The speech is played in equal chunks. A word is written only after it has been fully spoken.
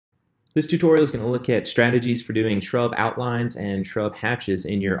This tutorial is going to look at strategies for doing shrub outlines and shrub hatches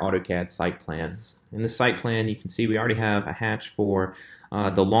in your AutoCAD site plans. In this site plan, you can see we already have a hatch for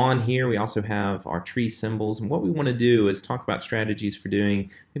the lawn here. We also have our tree symbols, and what we want to do is talk about strategies for doing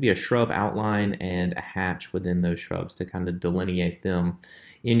maybe a shrub outline and a hatch within those shrubs to kind of delineate them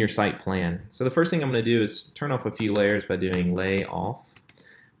in your site plan. So the first thing I'm going to do is turn off a few layers by doing lay off.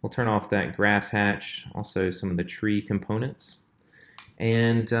 We'll turn off that grass hatch, also some of the tree components.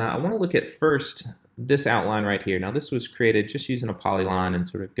 And I want to look at first this outline right here. Now this was created just using a polyline and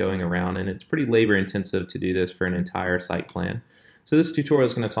sort of going around, and it's pretty labor intensive to do this for an entire site plan. So this tutorial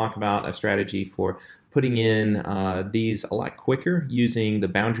is going to talk about a strategy for putting in these a lot quicker using the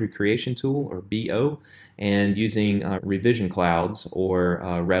boundary creation tool, or BO, and using revision clouds, or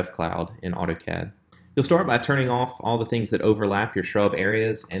Rev Cloud in AutoCAD. You'll start by turning off all the things that overlap your shrub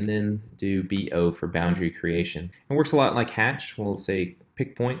areas and then do BO for boundary creation. It works a lot like hatch. We'll say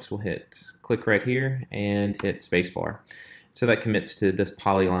pick points, we'll hit click right here and hit spacebar. So that commits to this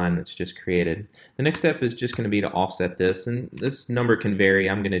polyline that's just created. The next step is just going to be to offset this, and this number can vary.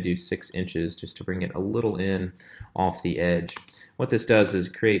 I'm going to do 6 inches just to bring it a little in off the edge. What this does is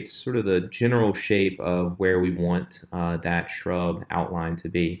creates sort of the general shape of where we want that shrub outline to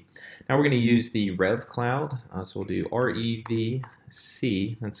be. Now we're going to use the Rev Cloud, so we'll do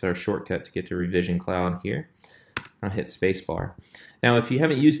REVC, that's our shortcut to get to revision cloud here. I'll hit spacebar. Now if you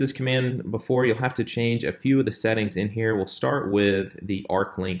haven't used this command before, you'll have to change a few of the settings in here. We'll start with the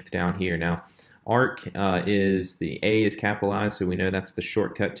arc length down here. Now arc is, the A is capitalized, so we know that's the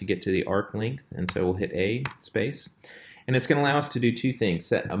shortcut to get to the arc length, and so we'll hit A space. And it's going to allow us to do two things: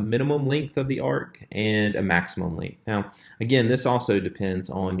 set a minimum length of the arc and a maximum length. Now, again, this also depends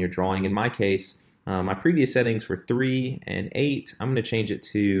on your drawing. In my case, my previous settings were 3 and 8. I'm going to change it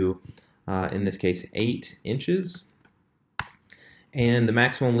to, in this case, 8 inches. And the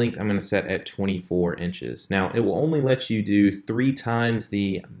maximum length I'm going to set at 24 inches. Now, it will only let you do 3 times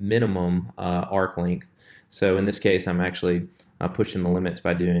the minimum arc length. So in this case, I'm actually pushing the limits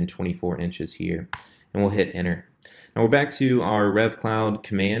by doing 24 inches here. And we'll hit enter. Now we're back to our Rev Cloud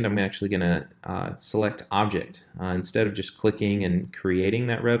command. I'm actually going to select object. Instead of just clicking and creating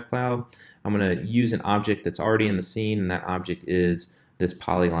that Rev Cloud, I'm going to use an object that's already in the scene, and that object is this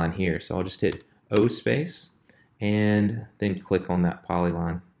polyline here. So I'll just hit O space and then click on that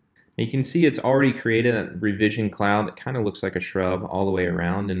polyline. Now you can see it's already created a revision cloud that kind of looks like a shrub all the way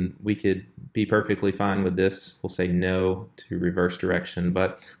around, and we could be perfectly fine with this. We'll say no to reverse direction,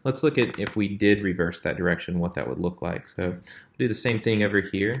 but let's look at if we did reverse that direction, what that would look like. So we'll do the same thing over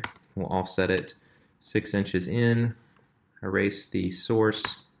here. We'll offset it 6 inches in, erase the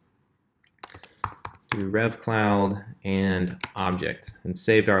source, do Rev Cloud and object, and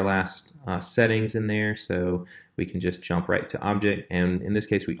saved our last settings in there, so we can just jump right to object, and in this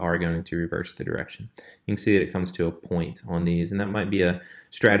case we are going to reverse the direction. You can see that it comes to a point on these, and that might be a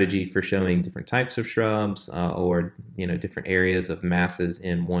strategy for showing different types of shrubs or different areas of masses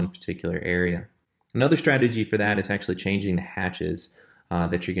in one particular area. Another strategy for that is actually changing the hatches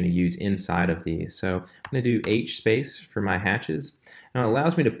that you're going to use inside of these. So I'm going to do H space for my hatches. Now it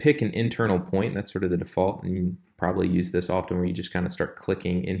allows me to pick an internal point. That's sort of the default, and you probably use this often where you just kind of start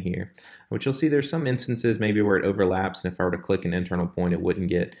clicking in here. Which you'll see there's some instances maybe where it overlaps, and if I were to click an internal point, it wouldn't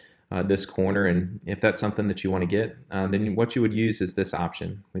get this corner. And if that's something that you want to get, then what you would use is this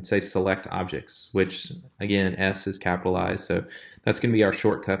option. We'd say select objects, which again, S is capitalized, so that's going to be our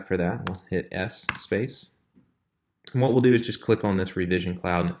shortcut for that. We'll hit S space. And what we'll do is just click on this revision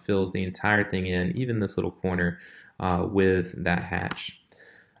cloud, and it fills the entire thing in, even this little corner, with that hatch.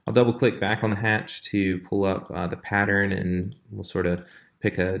 I'll double click back on the hatch to pull up the pattern, and we'll sort of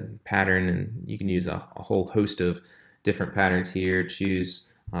pick a pattern, and you can use a whole host of different patterns here, choose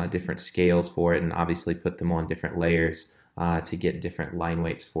different scales for it, and obviously put them on different layers to get different line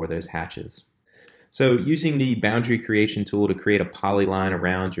weights for those hatches. So using the boundary creation tool to create a polyline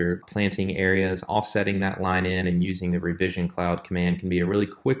around your planting areas, offsetting that line in, and using the revision cloud command can be a really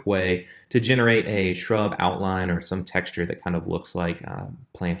quick way to generate a shrub outline or some texture that kind of looks like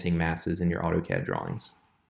planting masses in your AutoCAD drawings.